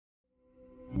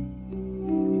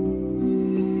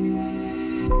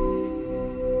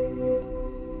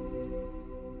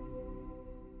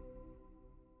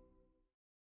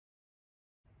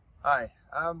Hi,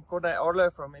 I'm Corday Arlo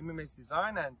from MMS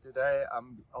Design, and today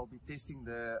I'll be testing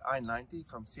the i90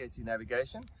 from CHC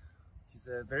Navigation, which is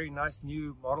a very nice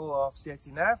new model of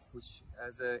CHCNAV, which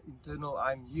has an internal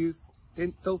IMU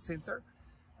tilt sensor,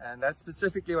 and that's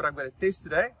specifically what I'm going to test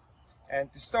today.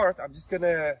 And to start, I'm just going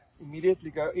to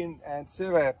immediately go in and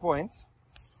survey a point.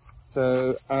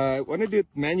 So I want to do it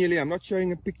manually. I'm not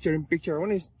showing a picture in picture. I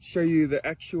want to show you the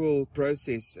actual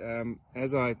process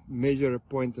as I measure a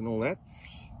point and all that.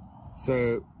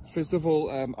 So first of all,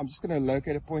 I'm just going to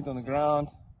locate a point on the ground,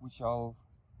 which I'll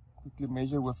quickly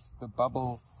measure with the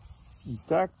bubble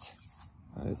intact.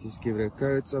 Let's just give it a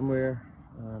code somewhere,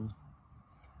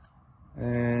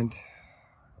 and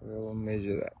we'll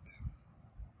measure that.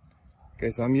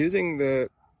 Okay, so I'm using the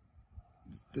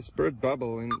spirit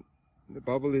bubble, and the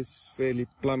bubble is fairly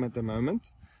plumb at the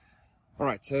moment.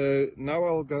 Alright, so now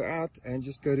I'll go out and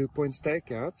just go to point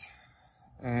stakeout,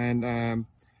 and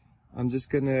I'm just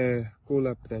gonna call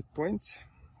up that point.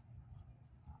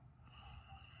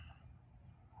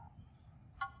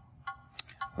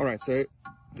 Alright, so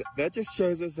that just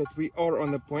shows us that we are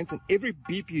on the point, and every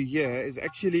beep you hear is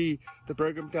actually the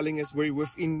program telling us we're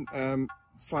within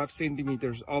 5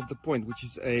 centimeters of the point, which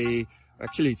is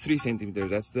actually 3 centimeters.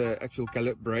 That's the actual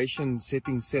calibration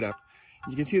setting setup.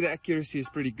 You can see the accuracy is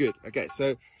pretty good. Okay,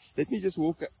 so let me just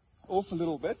walk off a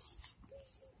little bit.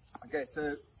 Okay,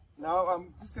 so now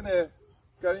I'm just going to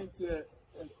go into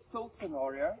a tilt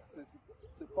scenario, so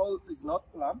the pole is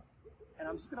not plumb, and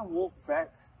I'm just going to walk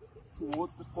back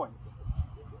towards the point.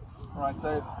 Alright,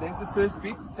 so there's the first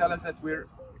beep to tell us that we're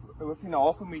within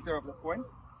 ½ meter of the point.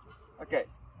 Okay,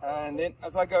 and then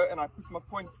as I go and I put my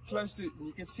point close to it, and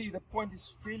you can see the point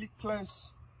is fairly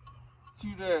close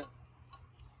to the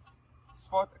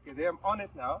spot. Okay, there I'm on it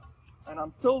now, and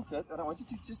I'm tilted, and I want you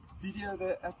to just video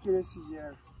the accuracy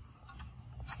here.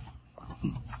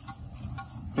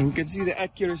 And you can see the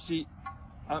accuracy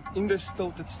in this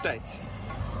tilted state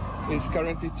is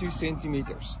currently 2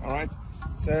 centimeters. Alright,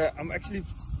 so I'm actually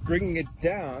bringing it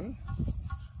down.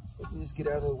 Let me just get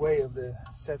out of the way of the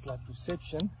satellite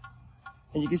reception,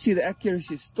 and you can see the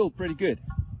accuracy is still pretty good.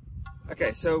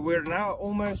 Okay, so we're now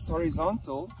almost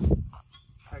horizontal.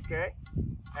 Okay,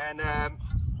 and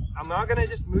I'm now going to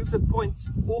just move the point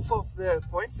off of the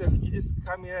point. So if you just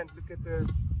come here and look at the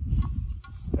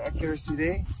accuracy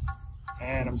there,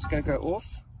 and I'm just going to go off,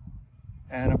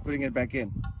 and I'm putting it back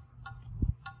in,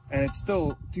 and it's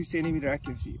still 2 centimeter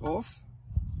accuracy. Off,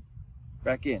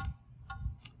 back in.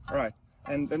 Alright,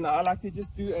 and then I like to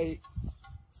just do a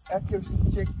accuracy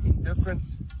check in different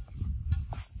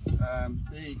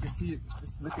there you can see it.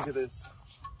 Just look at this.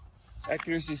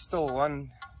 Accuracy is still 1-2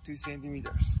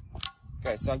 centimeters.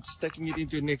 Okay, so I'm just taking it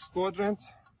into the next quadrant.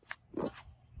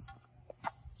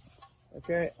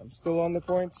 Okay, I'm still on the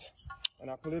point, and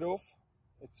I pull it off.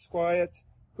 It's quiet,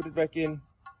 put it back in,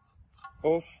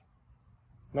 off.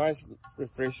 Nice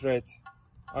refresh rate.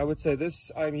 I would say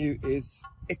this IMU is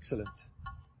excellent.